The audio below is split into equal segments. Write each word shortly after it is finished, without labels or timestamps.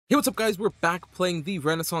Hey, what's up guys, we're back playing the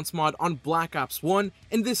Renaissance mod on Black Ops 1,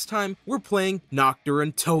 and this time we're playing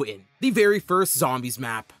UNTOTEN, the very first zombies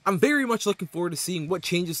map. I'm very much looking forward to seeing what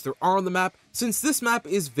changes there are on the map, since this map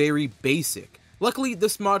is very basic. Luckily,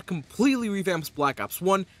 this mod completely revamps Black Ops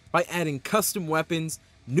 1 by adding custom weapons,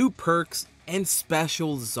 new perks, and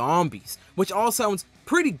special zombies, which all sounds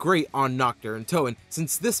pretty great on UNTOTEN,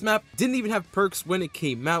 since this map didn't even have perks when it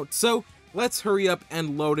came out, so let's hurry up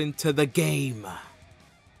and load into the game.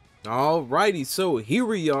 Alrighty, so here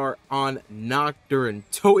we are on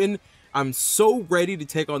UNTOTEN. I'm so ready to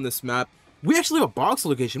take on this map. We actually have a box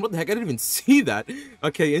location. What the heck? I didn't even see that.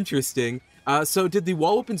 Okay, interesting. So did the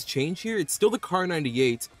wall weapons change here? It's still the Car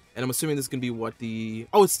 98, and I'm assuming this is gonna be what the...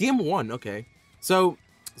 Oh, it's the M1. Okay. So,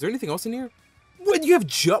 is there anything else in here? Wait, you have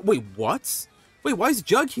Jug... Wait, what? Wait, why is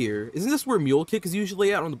Jug here? Isn't this where Mule Kick is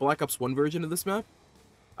usually at on the Black Ops 1 version of this map?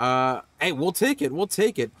 Hey, we'll take it, we'll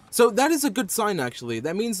take it. So that is a good sign, actually.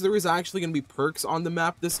 That means there is actually going to be perks on the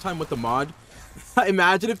map this time with the mod.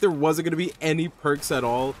 Imagine if there wasn't going to be any perks at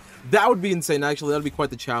all. That would be insane, actually. That would be quite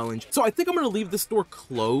the challenge. So I think I'm going to leave this door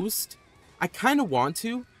closed. I kind of want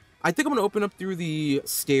to. I think I'm going to open up through the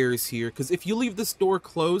stairs here, because if you leave this door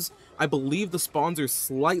closed, I believe the spawns are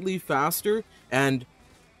slightly faster, and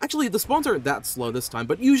actually the spawns aren't that slow this time,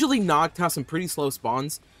 but usually NACHT has some pretty slow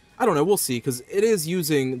spawns. I don't know, we'll see, because it is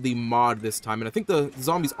using the mod this time, and I think the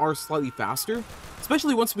zombies are slightly faster,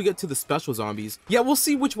 especially once we get to the special zombies. Yeah, we'll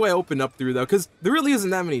see which way I open up through, though, because there really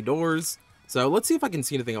isn't that many doors. So let's see if I can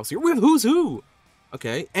see anything else here. We have Who's Who!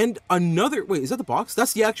 Okay, and another... Wait, is that the box?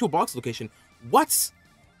 That's the actual box location. What?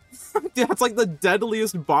 That's like the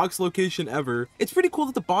deadliest box location ever. It's pretty cool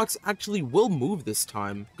that the box actually will move this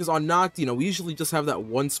time, because on NACHT, you know, we usually just have that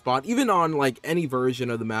one spot. Even on, like, any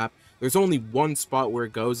version of the map, there's only one spot where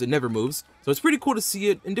it goes, it never moves. So it's pretty cool to see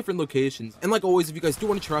it in different locations. And like always, if you guys do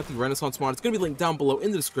want to try out the Renaissance mod, it's going to be linked down below in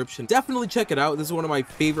the description. Definitely check it out. This is one of my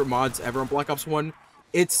favorite mods ever on Black Ops 1.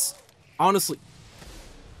 It's honestly...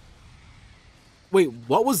 Wait,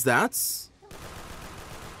 what was that?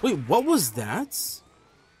 Wait, what was that?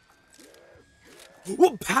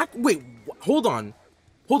 What pack? Wait, hold on.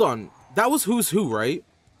 Hold on. That was Who's Who, right?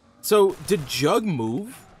 So, did Jug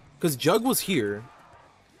move? Because Jug was here.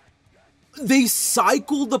 They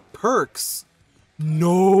cycle the perks.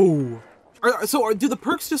 No. Do the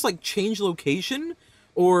perks just like change location,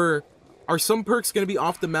 or are some perks going to be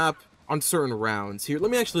off the map on certain rounds? Here,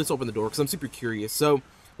 let's open the door because I'm super curious. So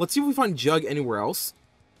let's see if we find Jug anywhere else.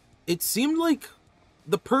 It seemed like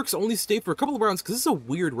the perks only stay for a couple of rounds because this is a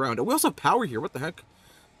weird round. And we also have power here. What the heck?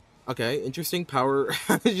 Okay, interesting. Power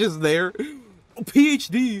is just there. Oh,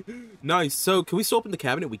 PhD. Nice. So can we still open the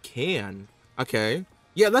cabinet? We can. Okay.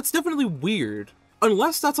 Yeah, that's definitely weird.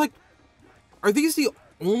 Unless that's like... Are these the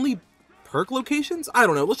only perk locations? I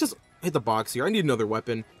don't know. Let's just hit the box here. I need another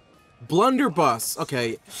weapon. Blunderbuss.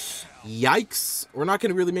 Okay. Yikes. We're not going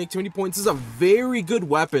to really make too many points. This is a very good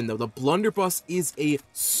weapon, though. The Blunderbuss is a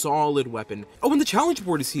solid weapon. Oh, and the challenge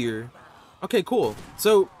board is here. Okay, cool.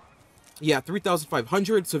 So, yeah,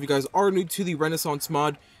 3,500. So if you guys are new to the Renaissance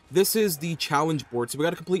mod, this is the challenge board. So we got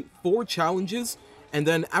to complete 4 challenges. And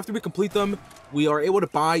then after we complete them, we are able to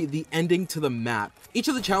buy the ending to the map. Each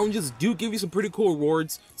of the challenges do give you some pretty cool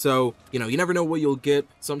rewards. So, you know, you never know what you'll get.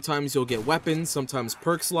 Sometimes you'll get weapons, sometimes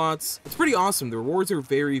perk slots. It's pretty awesome. The rewards are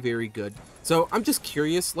very, very good. So I'm just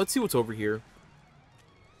curious. Let's see what's over here.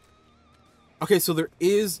 Okay, so there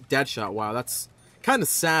is Deadshot. Wow, that's kind of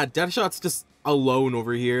sad. Deadshot's just alone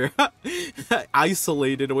over here.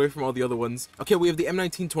 Isolated away from all the other ones. Okay, we have the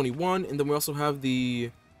M1921, and then we also have the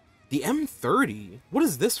M30. What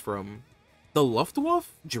is this from? The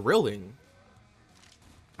Luftwaffe? Drilling.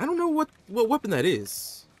 I don't know what weapon that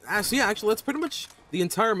is. So yeah, actually, that's pretty much the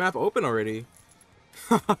entire map open already.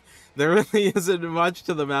 There really isn't much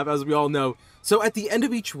to the map, as we all know. So at the end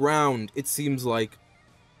of each round, it seems like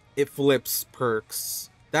it flips perks.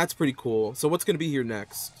 That's pretty cool. So what's going to be here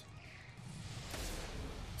next?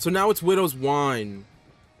 So now it's Widow's Wine.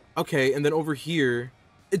 Okay, and then over here,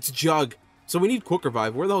 it's Jug. So we need Quick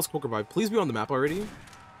Revive. Where the hell is Quick Revive? Please be on the map already.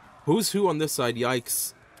 Who's Who on this side?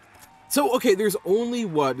 Yikes. So, okay, there's only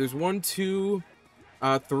what? There's 1, 2,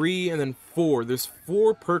 3, and then 4. There's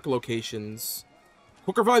 4 perk locations.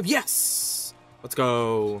 Quick Revive, yes! Let's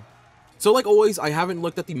go. So, like always, I haven't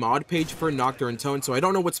looked at the mod page for UNTOTEN, so I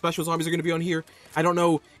don't know what special zombies are going to be on here. I don't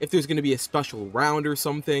know if there's going to be a special round or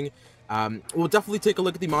something. We'll definitely take a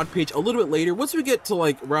look at the mod page a little bit later. Once we get to,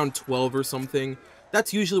 like, round 12 or something,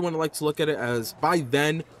 that's usually when I like to look at it, as by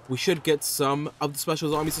then we should get some of the special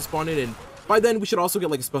zombies to spawn in, and by then we should also get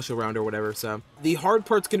like a special round or whatever. So the hard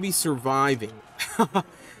part's gonna be surviving.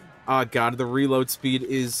 Oh god, the reload speed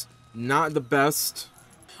is not the best.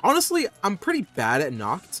 Honestly, I'm pretty bad at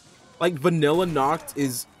NACHT. Like, vanilla NACHT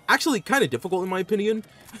is actually kind of difficult in my opinion.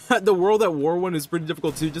 The World at War one is pretty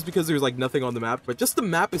difficult too, just because there's like nothing on the map, but just the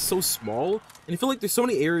map is so small, and I feel like there's so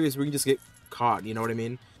many areas where you can just get caught, you know what I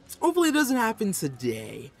mean? Hopefully it doesn't happen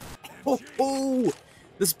today. Oh,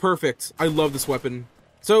 this is perfect. I love this weapon.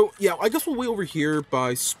 So yeah, I guess we'll wait over here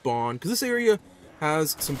by spawn, because this area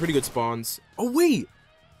has some pretty good spawns. Oh wait,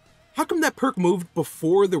 how come that perk moved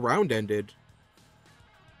before the round ended?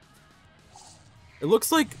 It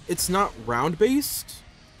looks like it's not round based,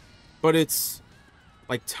 but it's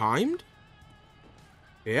like timed?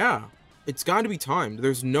 Yeah, it's got to be timed.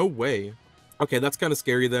 There's no way. Okay, that's kind of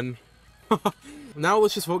scary then. Now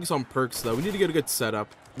let's just focus on perks though. We need to get a good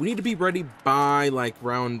setup. We need to be ready by like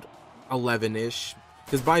round 11-ish,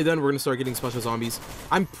 because by then we're going to start getting special zombies.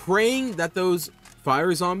 I'm praying that those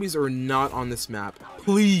fire zombies are not on this map.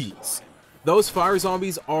 Please. Those fire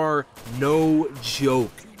zombies are no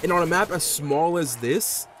joke. And on a map as small as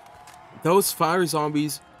this, those fire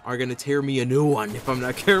zombies are going to tear me a new one if I'm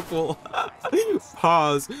not careful.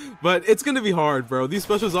 Pause. But it's going to be hard, bro. These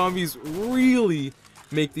special zombies really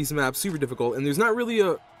make these maps super difficult. And there's not really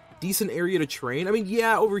a decent area to train. I mean,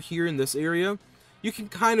 yeah, over here in this area, you can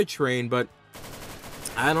kind of train, but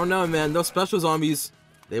I don't know, man. Those special zombies,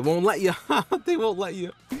 they won't let you. They won't let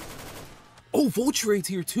you. Oh, Vulturade's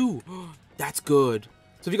here too. That's good.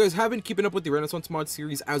 So if you guys haven't keeping up with the Renaissance mod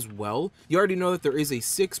series as well, you already know that there is a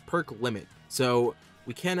 6 perk limit. So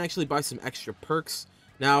we can actually buy some extra perks.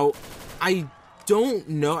 Now, I don't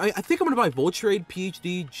know. I think I'm going to buy Vulturade,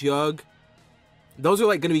 PhD, Jug. Those are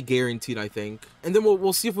like going to be guaranteed, I think. And then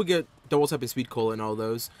we'll see if we get double tap and speed cola and all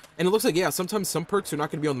those. And it looks like, yeah, sometimes some perks are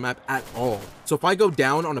not going to be on the map at all. So if I go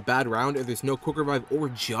down on a bad round and there's no quick revive or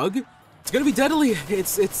Jug, it's going to be deadly.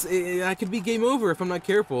 That could be game over if I'm not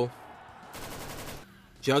careful.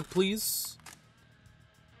 Jug, please.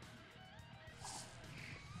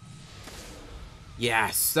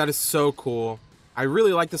 Yes, that is so cool. I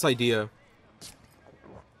really like this idea.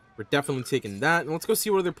 We're definitely taking that. And let's go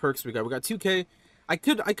see what other perks we got. We got 2K. I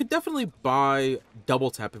could definitely buy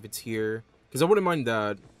double tap if it's here, because I wouldn't mind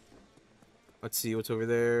that. Let's see what's over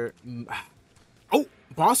there. Oh,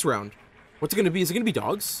 boss round. What's it gonna be? Is it gonna be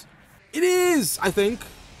dogs? It is, I think.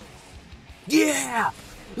 Yeah.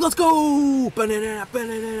 Let's go! Banana,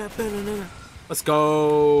 banana, banana. Let's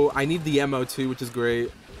go. I need the ammo too, which is great.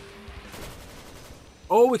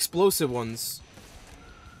 Oh, explosive ones.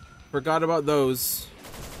 Forgot about those.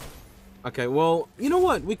 Okay, well, you know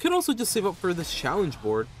what? We could also just save up for this challenge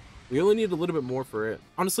board. We only need a little bit more for it.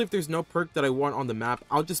 Honestly, if there's no perk that I want on the map,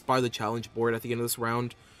 I'll just buy the challenge board at the end of this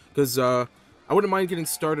round, because I wouldn't mind getting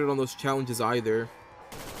started on those challenges either.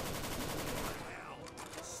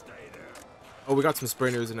 Oh, we got some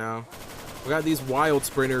sprinters now. We got these wild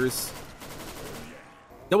sprinters.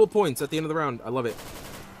 Double points at the end of the round. I love it.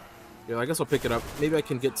 Yeah, I guess I'll pick it up. Maybe I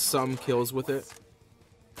can get some kills with it.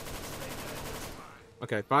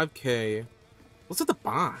 Okay, 5K. Let's hit the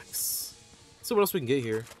box. Let's see what else we can get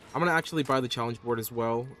here. I'm going to actually buy the challenge board as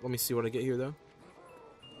well. Let me see what I get here, though.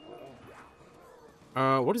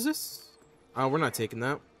 What is this? We're not taking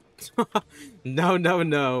that. No, no,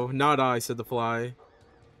 no. Not I, said the fly.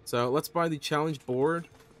 So let's buy the challenge board.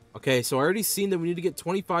 Okay, so I already seen that we need to get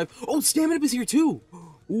 25. Oh, stamina is here too.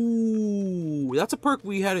 Ooh, that's a perk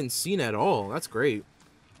we hadn't seen at all. That's great.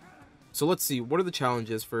 So let's see. What are the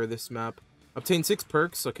challenges for this map? Obtain 6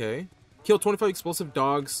 perks. Okay. Kill 25 explosive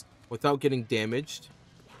dogs without getting damaged.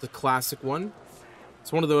 The classic one.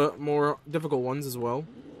 It's one of the more difficult ones as well.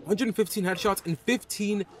 115 headshots and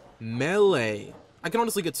 15 melee. I can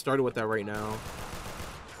honestly get started with that right now.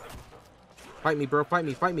 Fight me, bro. Fight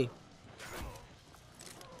me. Fight me.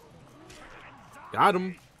 Got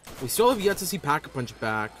him. We still have yet to see Pack-a-Punch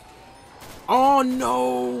back. Oh,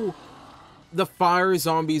 no. The fire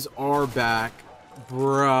zombies are back.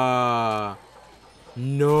 Bruh.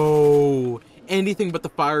 No. Anything but the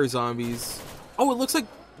fire zombies. Oh, it looks like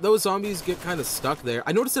those zombies get kind of stuck there.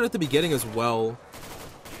 I noticed it at the beginning as well.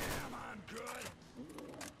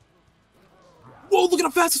 Whoa, look at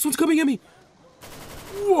how fast this one's coming at me.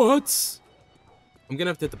 What? I'm gonna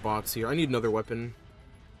have to hit the box here. I need another weapon.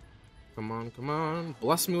 Come on, come on.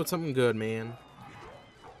 Bless me with something good, man.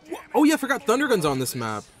 Oh yeah, I forgot thunder guns on this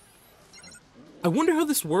map. I wonder how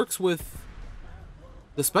this works with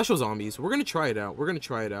the special zombies. We're gonna try it out. We're gonna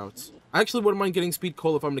try it out. I actually wouldn't mind getting speed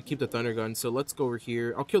coal if I'm gonna keep the thunder gun. So let's go over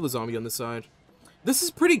here. I'll kill the zombie on this side. This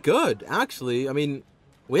is pretty good, actually. I mean,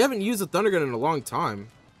 we haven't used a thunder gun in a long time.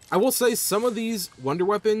 I will say some of these wonder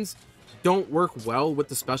weapons don't work well with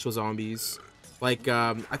the special zombies. Like,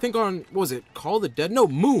 I think on, what was it, Call of the Dead? No,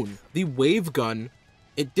 Moon. The wave gun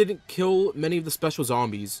it didn't kill many of the special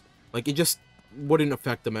zombies. Like, it just wouldn't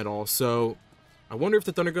affect them at all. So I wonder if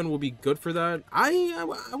the Thunder Gun will be good for that. I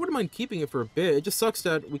wouldn't mind keeping it for a bit. It just sucks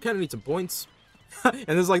that we kind of need some points. And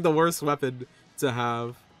this is like the worst weapon to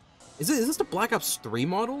have. Is this the Black Ops 3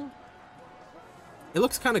 model? It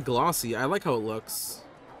looks kind of glossy. I like how it looks.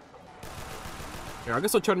 Here, I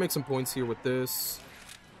guess I'll try to make some points here with this.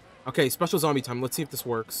 Okay, special zombie time. Let's see if this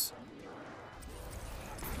works.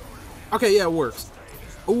 Okay, yeah, it works.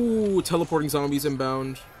 Ooh, teleporting zombies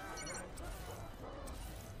inbound.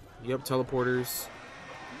 Yep, teleporters.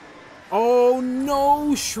 Oh,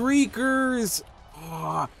 no, shriekers.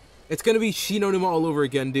 Oh, it's going to be Shinonuma all over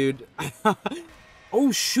again, dude.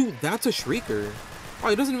 Oh, shoot, that's a shrieker. Oh,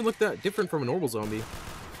 it doesn't even look that different from a normal zombie.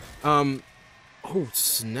 Oh,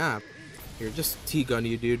 snap. Here, just T-gun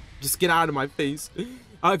you, dude. Just get out of my face.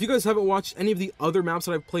 If you guys haven't watched any of the other maps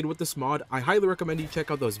that I've played with this mod, I highly recommend you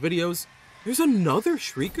check out those videos. There's another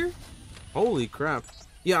shrieker? Holy crap.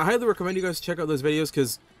 Yeah, I highly recommend you guys check out those videos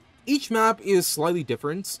because each map is slightly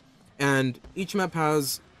different, and each map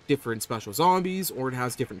has different special zombies, or it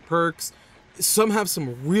has different perks. Some have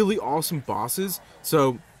some really awesome bosses,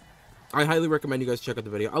 so I highly recommend you guys check out the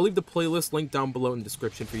video. I'll leave the playlist link down below in the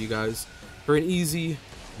description for you guys for an easy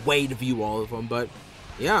way to view all of them. But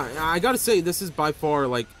yeah, I gotta say, this is by far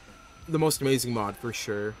like the most amazing mod for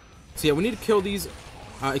sure. So yeah, we need to kill these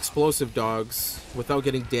explosive dogs without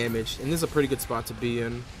getting damaged, and this is a pretty good spot to be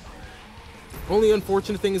in. Only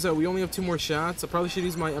unfortunate thing is that we only have 2 more shots. I probably should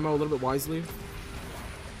use my ammo a little bit wisely.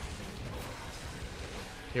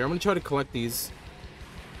 Here, I'm gonna try to collect these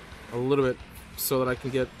a little bit so that I can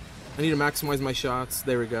get... I need to maximize my shots.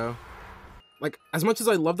 There we go. Like, as much as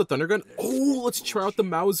I love the Thunder Gun... Oh, let's try out the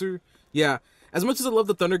Mauser. Yeah, as much as I love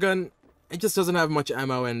the Thunder Gun, it just doesn't have much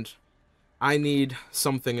ammo, and I need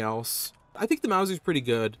something else. I think the Mauser's pretty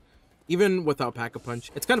good, even without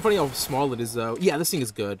Pack-a-Punch. It's kind of funny how small it is, though. Yeah, this thing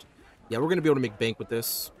is good. Yeah, we're gonna be able to make bank with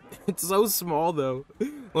this. It's so small, though.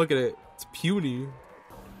 Look at it. It's puny.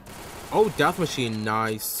 Oh, Death Machine.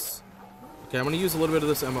 Nice. Okay, I'm gonna use a little bit of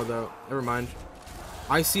this ammo, though. Never mind.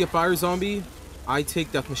 I see a fire zombie. I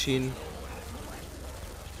take Death Machine.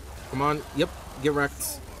 Come on. Yep. Get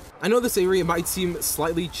wrecked. I know this area might seem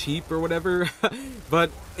slightly cheap or whatever,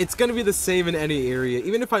 but it's gonna be the same in any area.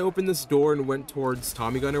 Even if I opened this door and went towards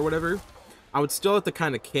Tommy Gun or whatever, I would still have to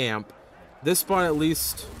kind of camp. This spot at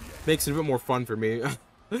least makes it a bit more fun for me.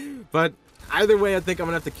 But either way, I think I'm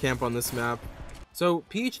gonna have to camp on this map. So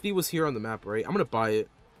PhD was here on the map, right? I'm gonna buy it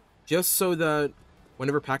just so that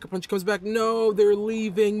whenever Pack-a-Punch comes back... No, they're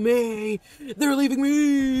leaving me! They're leaving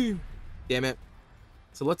me! Damn it.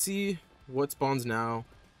 So let's see what spawns now.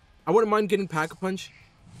 I wouldn't mind getting Pack-a-Punch.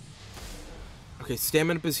 Okay,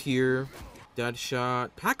 Stamina Up is here. Dead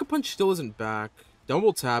Shot. Pack-a-Punch still isn't back.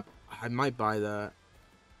 Double Tap. I might buy that.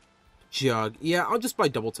 Jug. Yeah, I'll just buy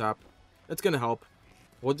Double Tap. That's gonna help.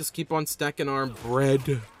 We'll just keep on stacking our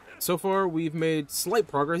bread. So far, we've made slight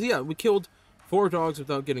progress. Yeah, we killed 4 dogs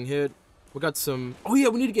without getting hit. We got some... Oh yeah,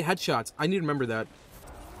 we need to get headshots. I need to remember that.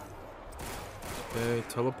 Okay,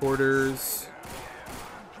 teleporters.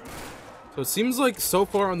 So it seems like so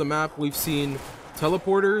far on the map, we've seen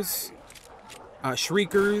teleporters,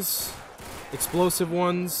 shriekers, explosive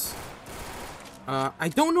ones. I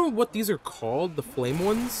don't know what these are called, the flame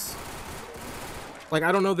ones. Like,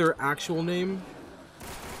 I don't know their actual name.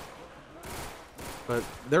 But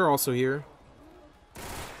they're also here.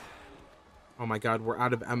 Oh my god, we're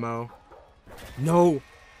out of ammo. No!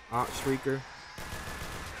 Ah, shrieker.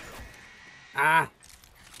 Ah!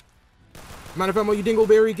 I'm out of ammo, you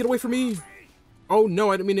dingleberry! Get away from me! Oh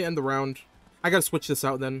no, I didn't mean to end the round. I gotta switch this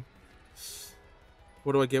out then.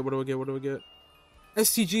 What do I get? What do I get? What do I get?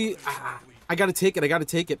 STG! Ah! I gotta take it, I gotta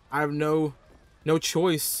take it. I have no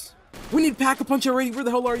choice. We need Pack-a-Punch already! Where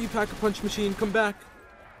the hell are you, Pack-a-Punch machine? Come back!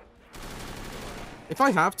 If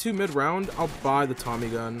I have to mid-round, I'll buy the Tommy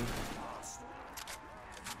Gun.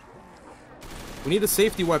 We need a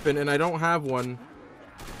safety weapon, and I don't have one.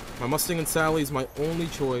 My Mustang and Sally is my only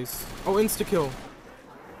choice. Oh, insta-kill.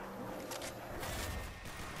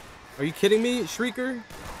 Are you kidding me, Shrieker?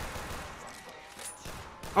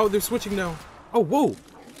 Oh, they're switching now. Oh, whoa!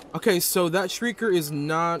 Okay, so that Shrieker is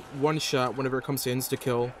not one-shot whenever it comes to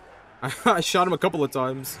insta-kill. I shot him a couple of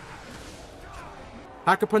times.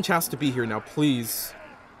 Pack-a-Punch has to be here now, please.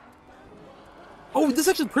 Oh, this is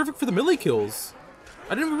actually perfect for the melee kills.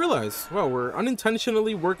 I didn't even realize. Wow, we're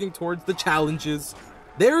unintentionally working towards the challenges.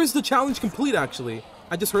 There is the challenge complete, actually.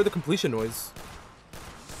 I just heard the completion noise.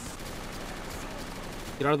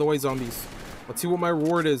 Get out of the way, zombies. Let's see what my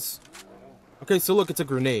reward is. Okay, so look, it's a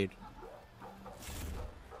grenade.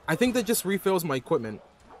 I think that just refills my equipment.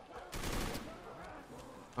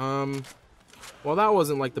 Well, that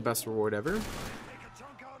wasn't like the best reward ever.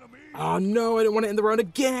 Oh no, I didn't want to end the round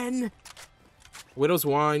again. Widow's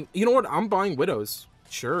wine. You know what? I'm buying Widows.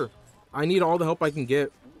 Sure. I need all the help I can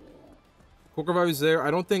get. Quick Revive is there.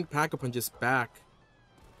 I don't think Pack-a-Punch is back.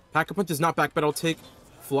 Pack-a-Punch is not back, but I'll take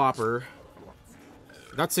Flopper.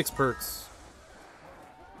 Got 6 perks.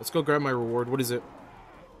 Let's go grab my reward. What is it?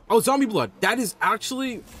 Oh, Zombie Blood. That is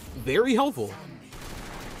actually very helpful.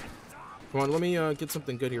 Come on, let me get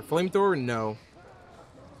something good here. Flamethrower? No.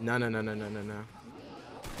 No.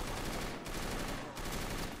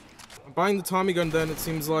 I'm buying the Tommy gun then, it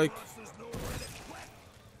seems like.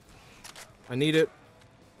 I need it.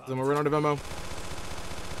 I'm gonna run out of ammo.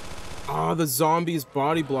 Ah, the zombie's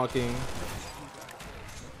body blocking.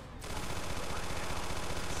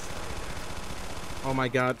 Oh my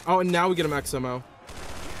god. Oh, and now we get a max ammo.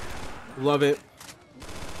 Love it.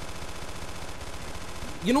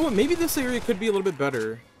 You know what? Maybe this area could be a little bit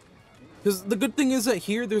better. Because the good thing is that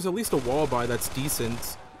here, there's at least a wall buy that's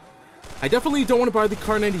decent. I definitely don't want to buy the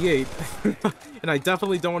Car 98. And I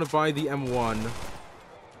definitely don't want to buy the M1.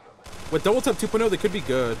 With Double Tap 2.0, they could be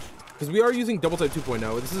good. Because we are using Double Tap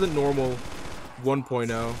 2.0. This isn't normal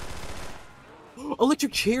 1.0.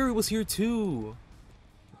 Electric Cherry was here too.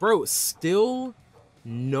 Bro, still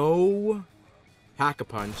no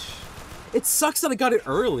Pack-a-Punch. It sucks that I got it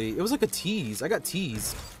early. It was like a tease. I got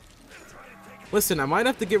teased. Listen, I might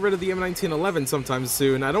have to get rid of the M1911 sometime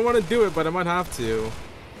soon. I don't want to do it, but I might have to.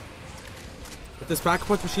 If this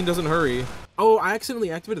Pack-a-Punch machine doesn't hurry. Oh, I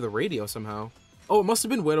accidentally activated the radio somehow. Oh, it must have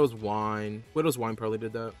been Widow's Wine. Widow's Wine probably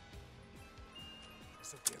did that.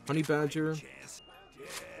 Honey Badger.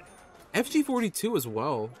 FG42 as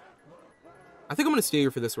well. I think I'm going to stay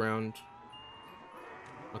here for this round.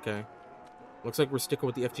 Okay. Looks like we're sticking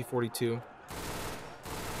with the FG42.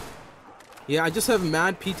 Yeah, I just have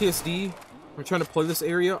mad PTSD. I'm trying to play this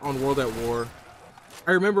area on World at War.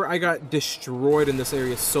 I remember I got destroyed in this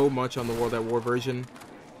area so much on the World at War version.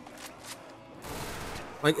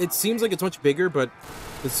 Like, it seems like it's much bigger, but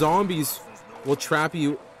the zombies will trap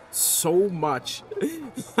you so much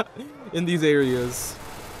in these areas.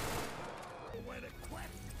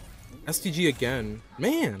 STG again.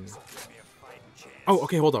 Man. Oh,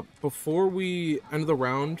 okay, hold up. Before we end the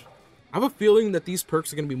round, I have a feeling that these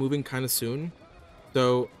perks are going to be moving kind of soon.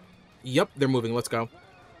 So, yep, they're moving. Let's go.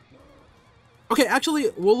 Okay,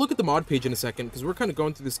 actually, we'll look at the mod page in a second, because we're kind of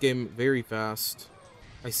going through this game very fast.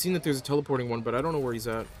 I seen that there's a teleporting one, but I don't know where he's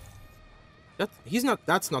at.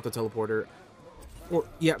 That's not the teleporter. Or,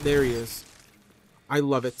 yeah, there he is. I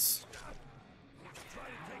love it.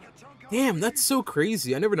 Damn, that's so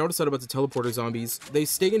crazy. I never noticed that about the teleporter zombies. They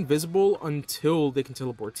stay invisible until they can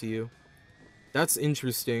teleport to you. That's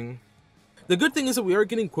interesting. The good thing is that we are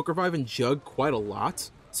getting Quick Revive and Jug quite a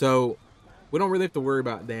lot. So, we don't really have to worry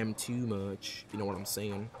about them too much. You know what I'm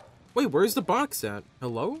saying. Wait, where's the box at?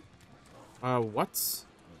 Hello? What?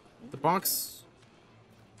 The box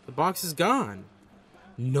is gone.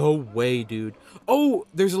 No way, dude. Oh,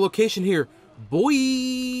 there's a location here.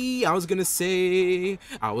 Boy, I was gonna say.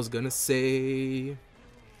 Oh,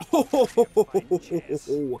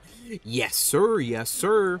 yes, sir. Yes,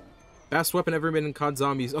 sir. Best weapon ever made in COD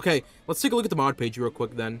Zombies. Okay, let's take a look at the mod page real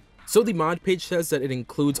quick then. So the mod page says that it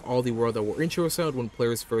includes all the World at War intro sound when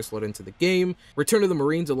players first load into the game, Return of the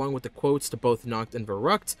Marines along with the quotes to both NACHT and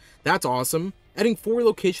Verrucht. That's awesome. Adding 4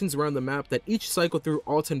 locations around the map that each cycle through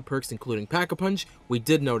all 10 perks including Pack-a-Punch. We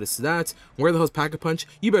did notice that. Where the hell's Pack-a-Punch?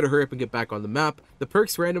 You better hurry up and get back on the map. The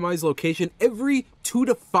perks randomize location every 2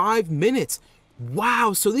 to 5 minutes.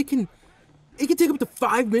 Wow, so it can take up to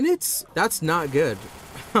 5 minutes? That's not good.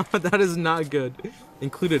 That is not good.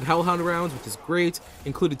 Included Hellhound rounds, which is great.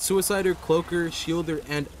 Included Suicider, Cloaker, Shielder,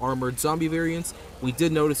 and Armored Zombie variants. We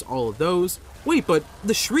did notice all of those. Wait, but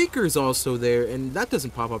the Shrieker's also there, and that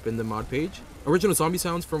doesn't pop up in the mod page. Original zombie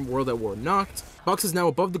sounds from World at War NACHT. Box is now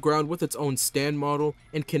above the ground with its own stand model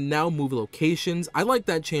and can now move locations. I like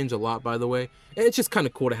that change a lot, by the way. It's just kind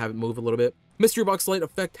of cool to have it move a little bit. Mystery Box Light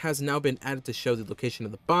effect has now been added to show the location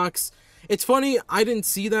of the box. It's funny, I didn't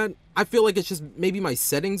see that. I feel like it's just maybe my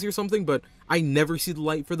settings or something, but I never see the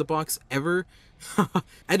light for the box ever.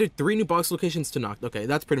 Added 3 new box locations to NACHT. Okay,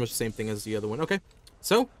 that's pretty much the same thing as the other one. Okay,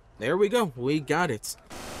 so there we go. We got it.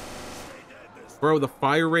 Bro, the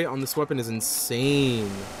fire rate on this weapon is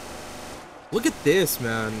insane. Look at this,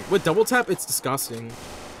 man. With double tap, it's disgusting.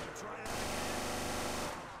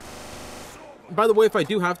 By the way, if I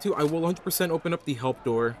do have to, I will 100% open up the help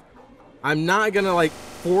door. I'm not gonna, like,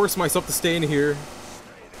 force myself to stay in here.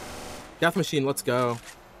 Death Machine, let's go.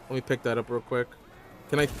 Let me pick that up real quick.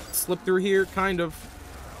 Can I slip through here? Kind of.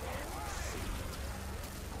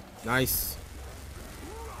 Nice.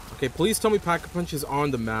 Okay, please tell me Pack-a-Punch is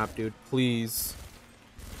on the map, dude. Please.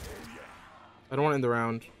 I don't want to end the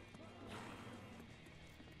round.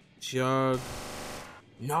 Jug.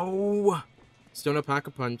 No! Still no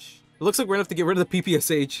Pack-a-Punch. It looks like we're gonna have to get rid of the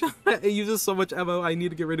PPSH. It uses so much ammo, I need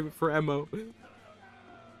to get rid of it for ammo.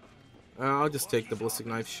 I'll just take the ballistic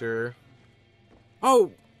knife, sure.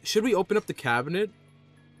 Oh, should we open up the cabinet?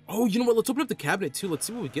 Oh, you know what? Let's open up the cabinet too. Let's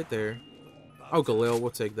see what we get there. Oh, Galil,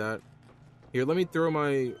 we'll take that. Here, let me throw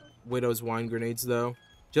my Widow's wine grenades though,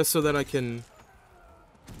 just so that I can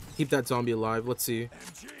keep that zombie alive. Let's see.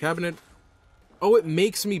 Cabinet. Oh, it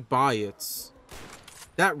makes me buy it.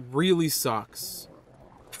 That really sucks.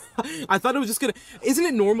 I thought it was just gonna... Isn't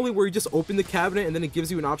it normally where you just open the cabinet and then it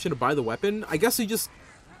gives you an option to buy the weapon? I guess you just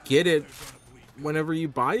get it whenever you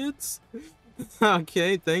buy it?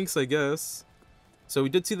 Okay, thanks, I guess. So we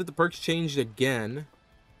did see that the perks changed again.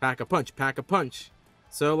 Pack-a-Punch, Pack-a-Punch.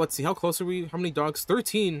 So let's see, how close are we? How many dogs?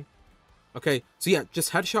 13. Okay, so yeah,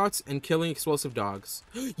 just headshots and killing explosive dogs.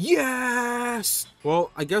 Yes! Well,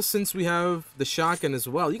 I guess since we have the shotgun as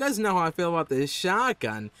well, you guys know how I feel about this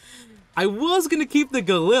shotgun. I was going to keep the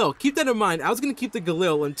Galil. Keep that in mind. I was going to keep the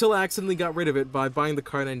Galil until I accidentally got rid of it by buying the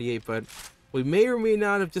Kar 98, but we may or may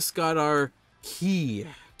not have just got our key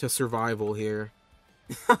to survival here.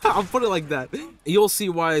 I'll put it like that. You'll see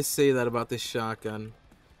why I say that about this shotgun.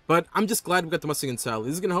 But I'm just glad we got the Mustang and Sally.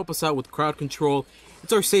 This is going to help us out with crowd control.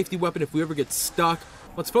 It's our safety weapon if we ever get stuck.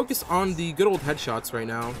 Let's focus on the good old headshots right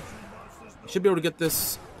now. Should be able to get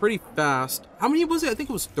this pretty fast. How many was it? I think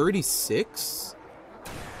it was 36?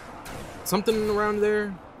 Something around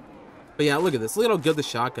there. But yeah, look at this. Look at how good the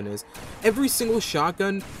shotgun is. Every single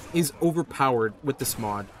shotgun is overpowered with this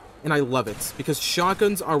mod. And I love it. Because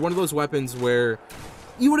shotguns are one of those weapons where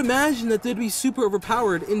you would imagine that they'd be super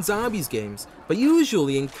overpowered in zombies games. But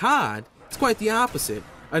usually in COD, it's quite the opposite.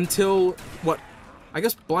 Until, what, I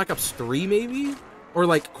guess Black Ops 3 maybe? Or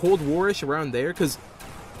like Cold War-ish around there. Because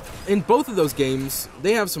in both of those games,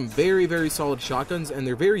 they have some very, very solid shotguns. And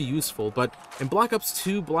they're very useful. But in Black Ops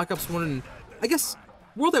 2, Black Ops 1, and I guess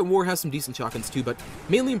World at War has some decent shotguns too. But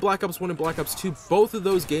mainly in Black Ops 1 and Black Ops 2, both of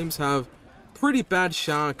those games have pretty bad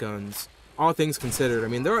shotguns. All things considered. I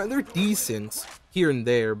mean, they're decent here and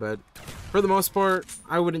there, but for the most part,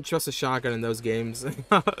 I wouldn't trust a shotgun in those games.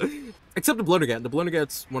 Except the Blundergat. The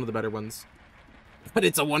Blundergat's one of the better ones. But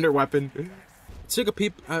it's a wonder weapon. Let's take a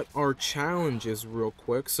peep at our challenges real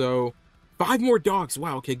quick. So, 5 more dogs.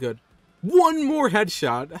 Wow, okay, good. 1 more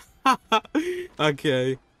headshot.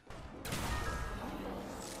 Okay.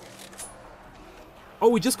 Oh,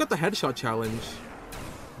 we just got the headshot challenge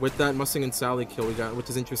with that Mustang and Sally kill we got, which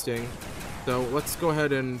is interesting. So let's go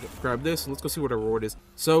ahead and grab this and let's go see what our reward is.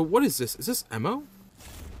 So what is this? Is this ammo?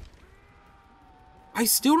 I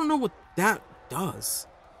still don't know what that does.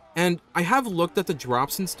 And I have looked at the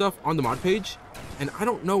drops and stuff on the mod page, and I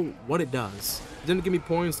don't know what it does. It didn't give me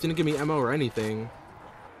points, didn't give me ammo or anything.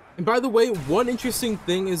 And by the way, one interesting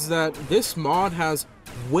thing is that this mod has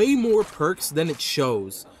way more perks than it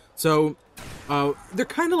shows. So they're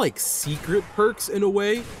kind of like secret perks in a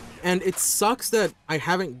way. And it sucks that I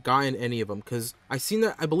haven't gotten any of them, because I've seen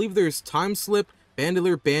that, I believe there's Time Slip,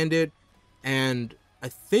 Bandolier Bandit, and I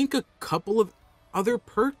think a couple of other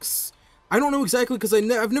perks. I don't know exactly, because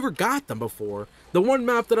I've never got them before. The one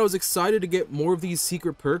map that I was excited to get more of these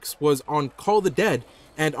secret perks was on Call of the Dead.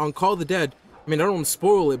 And on Call of the Dead, I mean, I don't want to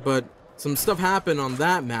spoil it, but some stuff happened on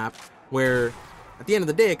that map where at the end of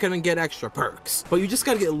the day, I couldn't get extra perks. But you just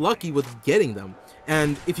gotta get lucky with getting them.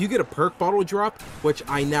 And if you get a perk bottle drop, which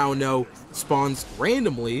I now know spawns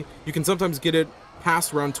randomly, you can sometimes get it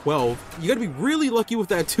past round 12. You gotta be really lucky with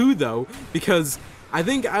that too, though, because I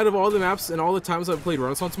think out of all the maps and all the times I've played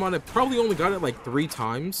Renaissance mod, I probably only got it like 3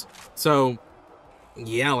 times. So,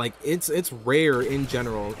 yeah, like, it's rare in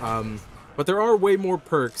general. But there are way more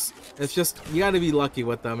perks. It's just, you gotta be lucky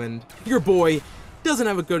with them, and your boy doesn't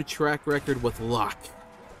have a good track record with luck.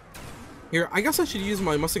 Here, I guess I should use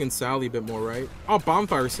my Mustang and Sally a bit more, right? Oh,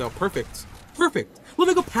 bonfire cell, perfect. Perfect. Let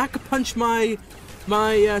me go pack-a-punch my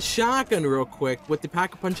shotgun real quick with the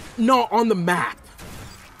pack-a-punch. No, on the map.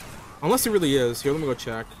 Unless it really is. Here, let me go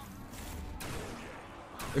check.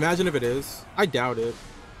 Imagine if it is. I doubt it.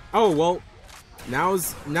 Oh, well,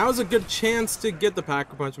 now's a good chance to get the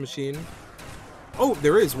pack-a-punch machine. Oh,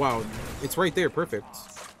 there is. Wow, it's right there. Perfect.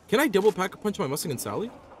 Can I double pack-a-punch my Mustang and Sally?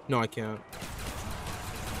 No, I can't.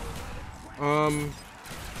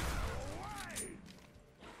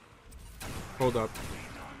 Hold up.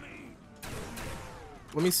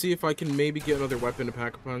 Let me see if I can maybe get another weapon to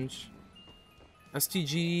pack-a-punch.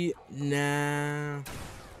 STG, nah.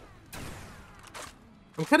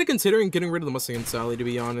 I'm kind of considering getting rid of the Mustang and Sally, to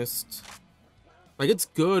be honest. Like, it's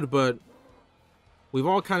good, but we've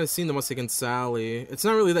all kind of seen the Must Against Sally. It's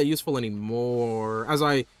not really that useful anymore, as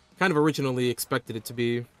I kind of originally expected it to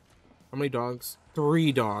be. How many dogs?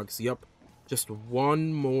 3 dogs, yep. Just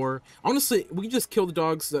one more. Honestly, we can just kill the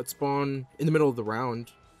dogs that spawn in the middle of the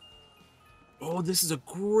round. Oh, this is a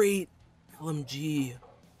great LMG.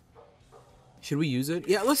 Should we use it?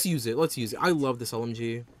 Yeah, let's use it. Let's use it. I love this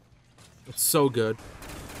LMG. It's so good.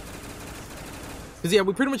 Because, yeah,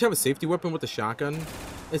 we pretty much have a safety weapon with the shotgun.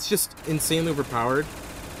 It's just insanely overpowered.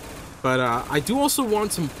 But I do also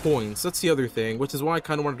want some points. That's the other thing, which is why I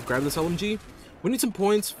kind of wanted to grab this LMG. We need some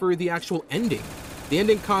points for the actual ending. The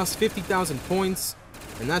ending costs 50,000 points,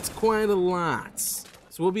 and that's quite a lot. So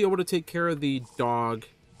we'll be able to take care of the dog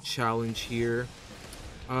challenge here.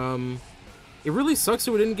 It really sucks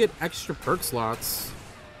that we didn't get extra perk slots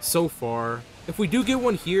so far. If we do get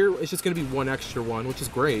one here, it's just going to be one extra one, which is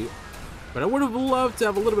great. But I would have loved to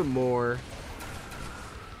have a little bit more.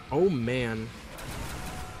 Oh, man.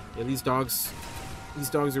 Yeah, these dogs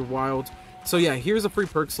are wild. So, yeah, here's a free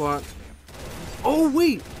perk slot. Oh,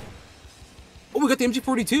 wait. Oh, we got the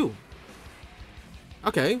MG42.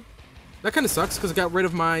 Okay. That kind of sucks because I got rid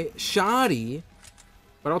of my shoddy.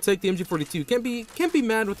 But I'll take the MG42. Can't be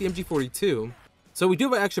mad with the MG42. So we do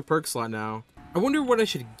have an extra perk slot now. I wonder what I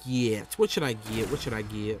should get. What should I get? What should I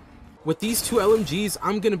get? With these 2 LMGs,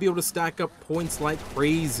 I'm going to be able to stack up points like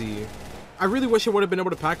crazy. I really wish I would have been able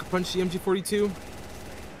to pack-a-punch the MG42.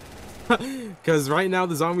 Because right now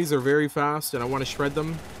the zombies are very fast and I want to shred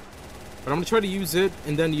them. But I'm going to try to use it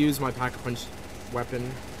and then use my pack-a-punch weapon.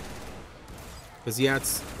 Because, yeah,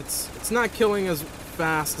 it's not killing as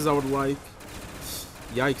fast as I would like.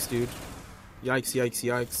 Yikes, dude. Yikes, yikes,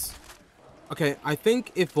 yikes. Okay, I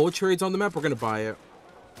think if Vulturade's on the map, we're going to buy it.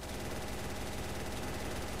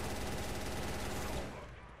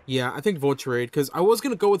 Yeah, I think Vulturade, because I was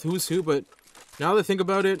going to go with Who's Who, but now that I think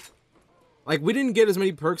about it, like, we didn't get as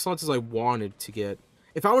many perk slots as I wanted to get.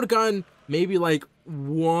 If I would have gotten maybe, like,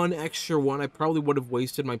 one extra one, I probably would have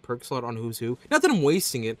wasted my perk slot on Who's Who. Not that I'm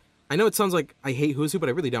wasting it. I know it sounds like I hate Who's Who, but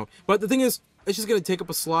I really don't. But the thing is, it's just going to take up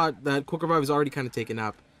a slot that Quick Revive is already kind of taken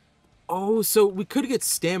up. Oh, so we could get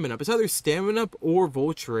Stamina Up. It's either Stamina Up or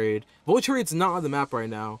Vulturade. Vulturade's not on the map right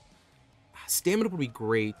now. Stamina Up would be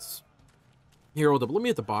great. Here, hold up. Let me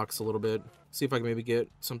hit the box a little bit. See if I can maybe get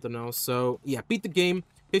something else. So, yeah, beat the game.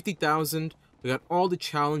 50,000. We got all the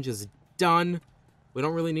challenges done. We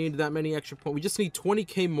don't really need that many extra points. We just need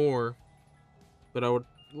 20k more. But I would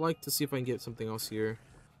like to see if I can get something else here.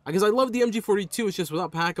 Because I love the MG42. It's just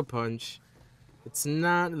without Pack-a-Punch. It's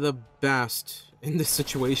not the best in this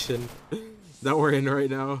situation that we're in right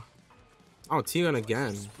now. Oh, T-Gun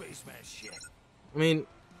again. I mean,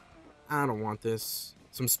 I don't want this.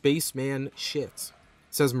 Some spaceman shit.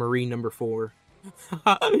 Says Marine number 4.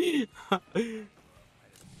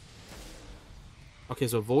 Okay,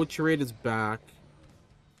 so Vulturade is back.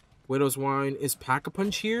 Widow's Wine. Is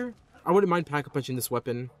Pack-a-Punch here? I wouldn't mind Pack-a-Punching this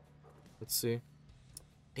weapon. Let's see.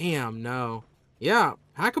 Damn, no. Yeah,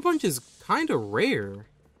 Pack-a-Punch is kind of rare.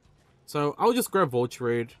 So I'll just grab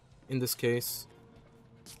Vulturade in this case.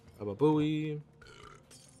 Baba-booey.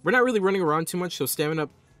 We're not really running around too much, so Stamina Up,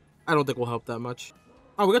 I don't think will help that much.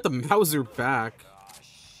 Oh, we got the Mauser back.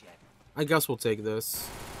 I guess we'll take this.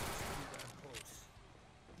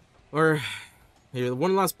 Or, here,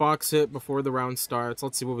 one last box hit before the round starts.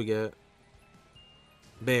 Let's see what we get.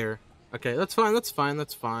 Bear. Okay, that's fine, that's fine,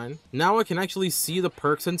 that's fine. Now I can actually see the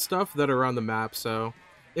perks and stuff that are around the map, so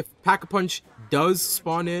if Pack-a-Punch does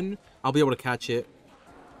spawn in, I'll be able to catch it.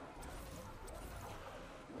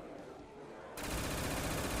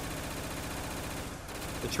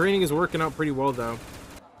 The training is working out pretty well, though.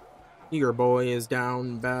 Your boy is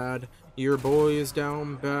down bad. Your boy is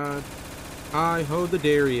down bad. Hi-ho the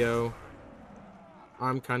Dario.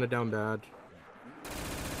 I'm kind of down bad.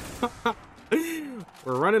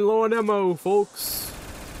 We're running low on ammo, folks.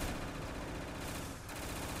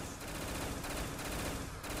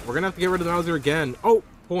 We're gonna have to get rid of the Mauser again. Oh,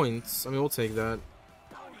 points. I mean, we'll take that.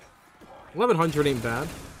 1100 ain't bad.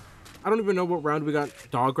 I don't even know what round we got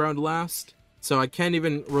dog round last, so I can't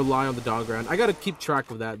even rely on the dog round. I gotta keep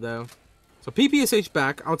track of that, though. So PPSH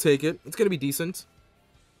back. I'll take it. It's gonna be decent.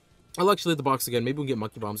 I'll actually hit the box again. Maybe we'll get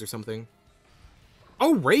monkey bombs or something.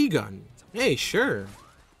 Oh, ray gun. Hey, sure.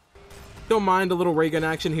 Don't mind a little ray gun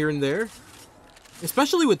action here and there.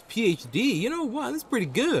 Especially with PhD. You know what? That's pretty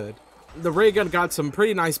good. The ray gun got some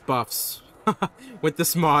pretty nice buffs with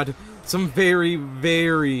this mod. Some very,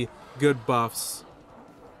 very good buffs.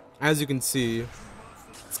 As you can see.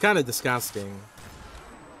 It's kind of disgusting.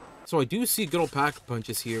 So I do see good old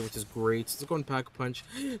Pack-a-Punches here, which is great. Let's go and Pack-a-Punch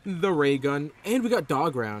the ray gun. And we got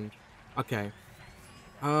dog round. Okay.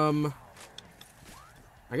 I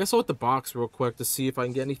guess I'll hit the box real quick to see if I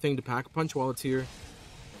can get anything to pack-a-punch while it's here.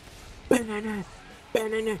 Banana,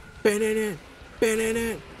 banana, banana,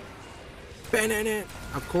 banana, banana.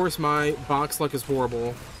 Of course, my box luck is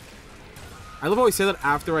horrible. I love how I say that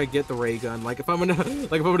after I get the ray gun. Like if I'm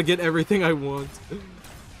gonna get everything I want.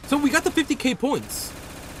 So we got the 50k points.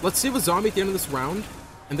 Let's save a zombie at the end of this round,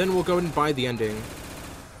 and then we'll go ahead and buy the ending.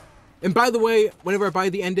 And by the way, whenever I buy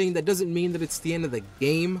the ending, that doesn't mean that it's the end of the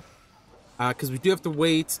game, because we do have to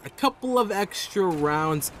wait a couple of extra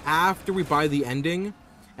rounds after we buy the ending,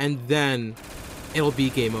 and then it'll be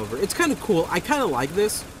game over. It's kind of cool. I kind of like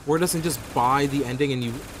this, where it doesn't just buy the ending and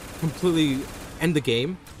you completely end the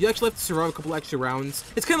game. You actually have to survive a couple extra rounds.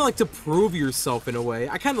 It's kind of like to prove yourself in a way.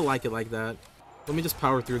 I kind of like it like that. Let me just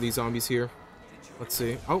power through these zombies here. Let's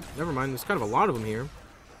see. Oh, never mind. There's kind of a lot of them here.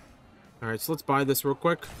 Alright, so let's buy this real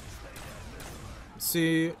quick. Let's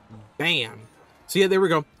see. Bam. So yeah, there we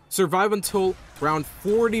go. Survive until round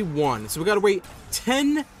 41. So we gotta wait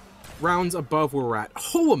 10 rounds above where we're at.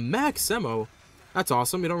 Oh, a max ammo. That's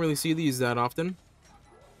awesome. You don't really see these that often.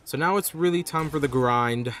 So now it's really time for the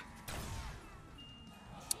grind.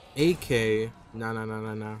 AK.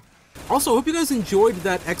 No. Also, I hope you guys enjoyed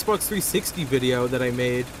that Xbox 360 video that I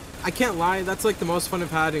made. I can't lie, that's like the most fun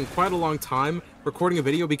I've had in quite a long time recording a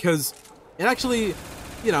video, because it actually,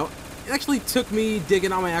 you know, it actually took me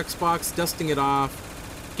digging on my Xbox, dusting it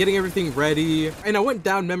off, getting everything ready, and I went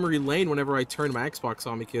down memory lane whenever I turned my Xbox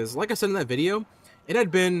on, because like I said in that video, it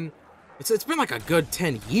had been, it's been like a good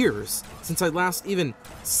 10 years since I last even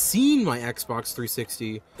seen my Xbox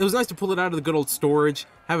 360. It was nice to pull it out of the good old storage,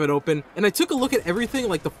 have it open, and I took a look at everything,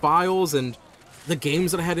 like the files and the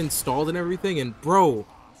games that I had installed and everything, and bro,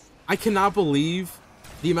 I cannot believe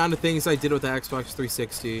the amount of things I did with the Xbox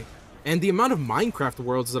 360 and the amount of Minecraft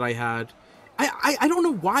worlds that I had. I don't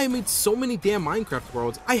know why I made so many damn Minecraft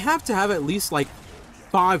worlds. I have to have at least like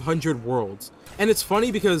 500 worlds. And it's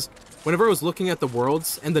funny because whenever I was looking at the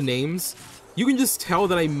worlds and the names, you can just tell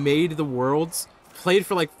that I made the worlds, played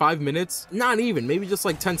for like 5 minutes, not even, maybe just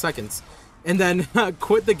like 10 seconds, and then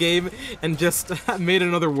quit the game and just made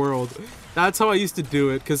another world. That's how I used to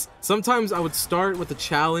do it, because sometimes I would start with a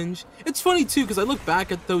challenge. It's funny too, because I look back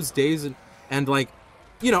at those days and like,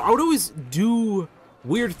 you know, I would always do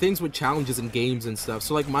weird things with challenges in games and stuff.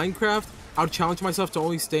 So like Minecraft, I would challenge myself to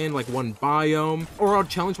only stay in like one biome, or I would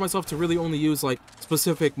challenge myself to really only use like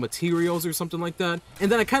specific materials or something like that. And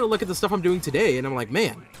then I kind of look at the stuff I'm doing today and I'm like,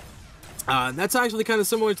 man, that's actually kind of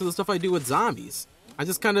similar to the stuff I do with zombies. I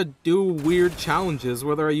just kind of do weird challenges,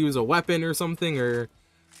 whether I use a weapon or something, or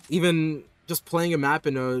even just playing a map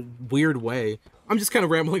in a weird way. I'm just kind of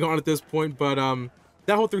rambling on at this point, but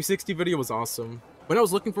that whole 360 video was awesome. When I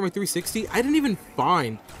was looking for my 360, I didn't even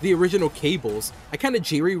find the original cables. I kind of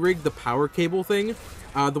jerry-rigged the power cable thing,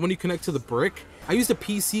 the one you connect to the brick. I used a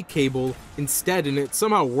PC cable instead, and it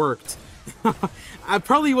somehow worked. It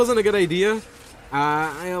probably wasn't a good idea.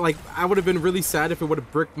 I would have been really sad if it would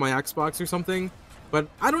have bricked my Xbox or something. But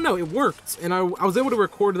I don't know, it worked, and I was able to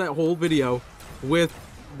record that whole video with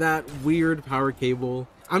that weird power cable.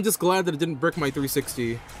 I'm just glad that it didn't brick my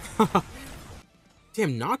 360.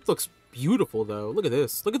 Damn, NACHT looks beautiful though. Look at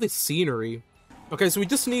this. Look at the scenery. Okay, so we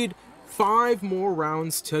just need 5 more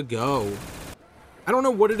rounds to go. I don't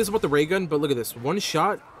know what it is about the ray gun, but look at this. One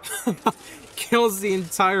shot kills the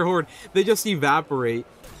entire horde. They just evaporate.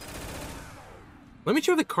 Let me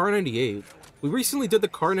try the Car 98. We recently did the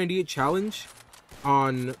Car 98 challenge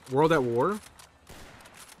on World at War.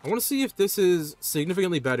 I want to see if this is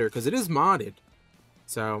significantly better, because it is modded.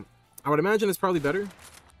 So, I would imagine it's probably better.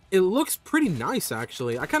 It looks pretty nice,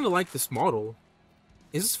 actually. I kind of like this model.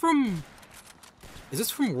 Is this from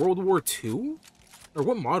World War II? Or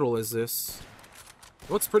what model is this?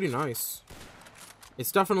 It looks pretty nice.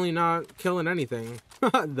 It's definitely not killing anything,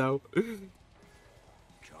 though.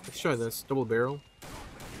 Let's try this. Double barrel.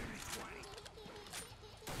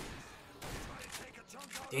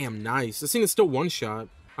 Damn, nice. This thing is still one shot.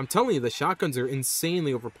 I'm telling you, the shotguns are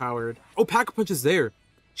insanely overpowered. Oh, Pack-a-Punch is there.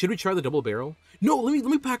 Should we try the double barrel? No, let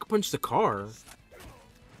me Pack-a-Punch the car.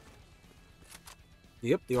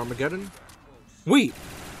 Yep, the Armageddon. Wait.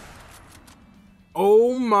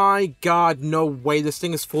 Oh my god, no way. This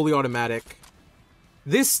thing is fully automatic.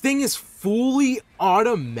 This thing is fully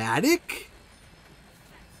automatic?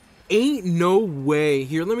 Ain't no way.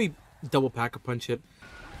 Here, let me double Pack-a-Punch it.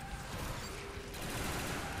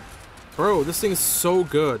 Bro, this thing is so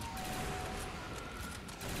good.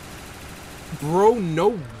 Bro,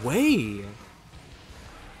 no way.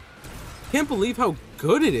 Can't believe how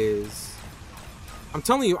good it is. I'm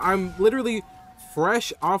telling you, I'm literally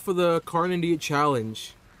fresh off of the Car 98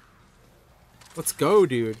 challenge. Let's go,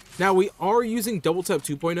 dude. Now, we are using Double Tap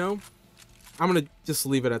 2.0. I'm going to just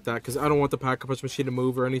leave it at that because I don't want the Pack-a-Punch machine to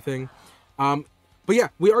move or anything. But yeah,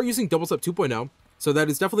 we are using Double Tap 2.0. So that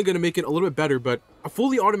is definitely going to make it a little bit better. But a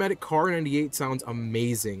fully automatic Car 98 sounds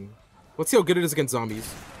amazing. Let's see how good it is against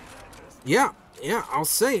zombies. Yeah, I'll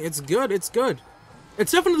say. It's good. It's good.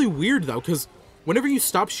 It's definitely weird, though, because whenever you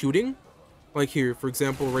stop shooting, like here, for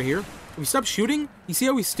example, right here, if you stop shooting, you see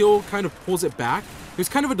how he still kind of pulls it back? There's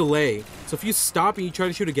kind of a delay. So if you stop and you try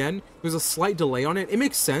to shoot again, there's a slight delay on it. It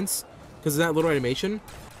makes sense because of that little animation.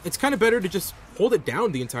 It's kind of better to just hold it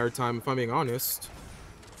down the entire time, if I'm being honest.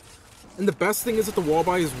 And the best thing is that the wall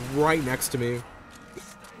buy is right next to me.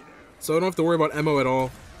 So I don't have to worry about ammo at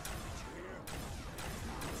all.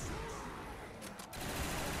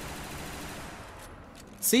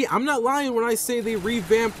 See, I'm not lying when I say they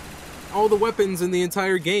revamped all the weapons in the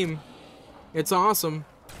entire game. It's awesome.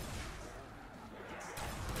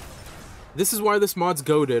 This is why this mod's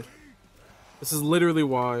goated. This is literally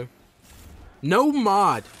why. No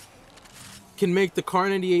mod can make the Car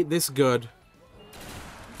 98 this good.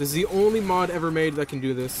 This is the only mod ever made that can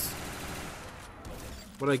do this.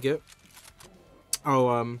 What'd I get?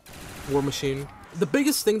 Oh, War Machine. The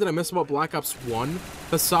biggest thing that I miss about Black Ops 1,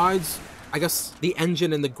 besides, I guess, the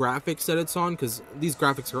engine and the graphics that it's on, because these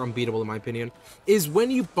graphics are unbeatable in my opinion, is when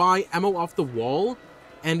you buy ammo off the wall,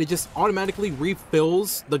 and it just automatically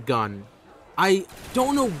refills the gun. I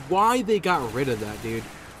don't know why they got rid of that, dude.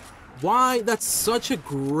 Why? That's such a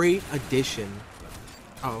great addition.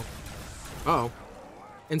 Uh-oh.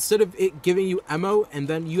 Instead of it giving you ammo and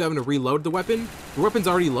then you having to reload the weapon, the weapon's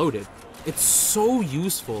already loaded. It's so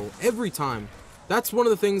useful every time. That's one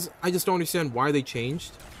of the things I just don't understand why they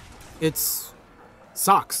changed. It's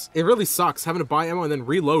sucks. It really sucks having to buy ammo and then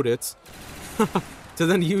reload it to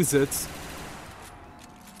then use it.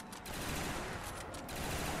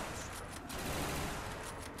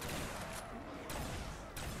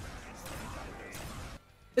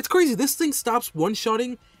 It's crazy. This thing stops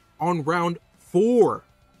one-shotting on round 4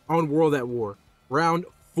 on World at War. Round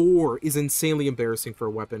 4 is insanely embarrassing for a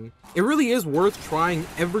weapon. It really is worth trying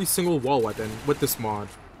every single wall weapon with this mod.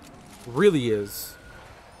 It really is.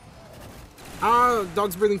 Ah,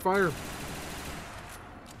 dog's breathing fire.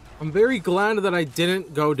 I'm very glad that I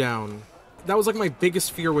didn't go down. That was like my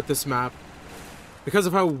biggest fear with this map because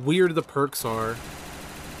of how weird the perks are.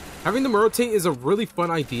 Having them rotate is a really fun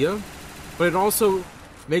idea, but it also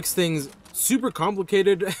makes things super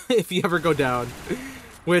complicated if you ever go down.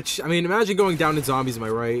 Which, I mean, imagine going down in zombies, am I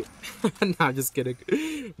right? Nah, just kidding.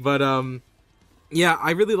 But, yeah,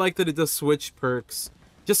 I really like that it does switch perks.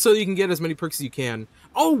 Just so you can get as many perks as you can.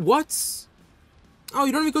 Oh, what? Oh,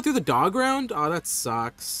 you don't even go through the dog round? Oh, that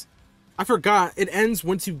sucks. I forgot. It ends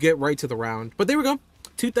once you get right to the round. But there we go.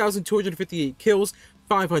 2,258 kills.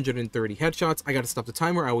 530 headshots. I gotta stop the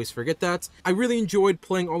timer. I always forget that. I really enjoyed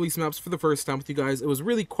playing all these maps for the first time with you guys. It was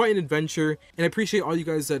really quite an adventure, and I appreciate all you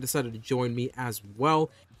guys that decided to join me as well.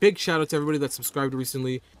 Big shout out to everybody that subscribed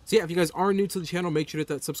recently. So yeah, if you guys are new to the channel, make sure to hit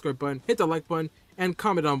that subscribe button, hit that like button, and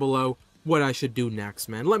comment down below what I should do next,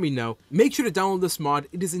 man. Let me know. Make sure to download this mod.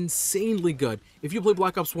 It is insanely good. If you play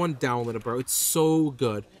Black Ops 1, download it, bro. It's so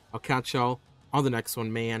good. I'll catch y'all on the next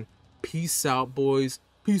one, man. Peace out, boys.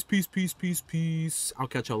 Peace, peace, peace, peace, peace. I'll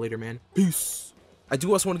catch y'all later, man. Peace. I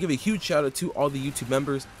do also want to give a huge shout out to all the YouTube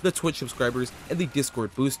members, the Twitch subscribers, and the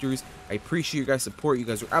Discord boosters. I appreciate your guys' support. You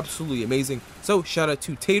guys are absolutely amazing. So shout out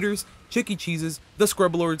to Taters, Chicky Cheeses, the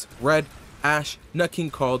Scrubblords, Red, Ash, Nut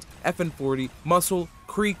King Called, FN40, Muscle,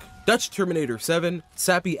 Creek, Dutch Terminator 7,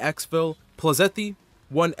 Sappy Xville, Plazetti,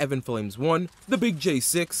 1 Evan Flames 1, the Big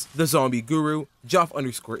J6, the Zombie Guru,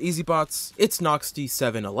 Joff_EasyBots, It's NACHT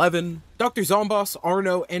 711, Dr. Zomboss,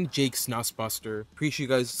 Arno, and Jake Snussbuster. Appreciate you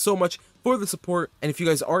guys so much for the support, and if you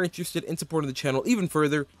guys are interested in supporting the channel even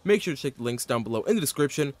further, make sure to check the links down below in the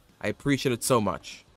description. I appreciate it so much.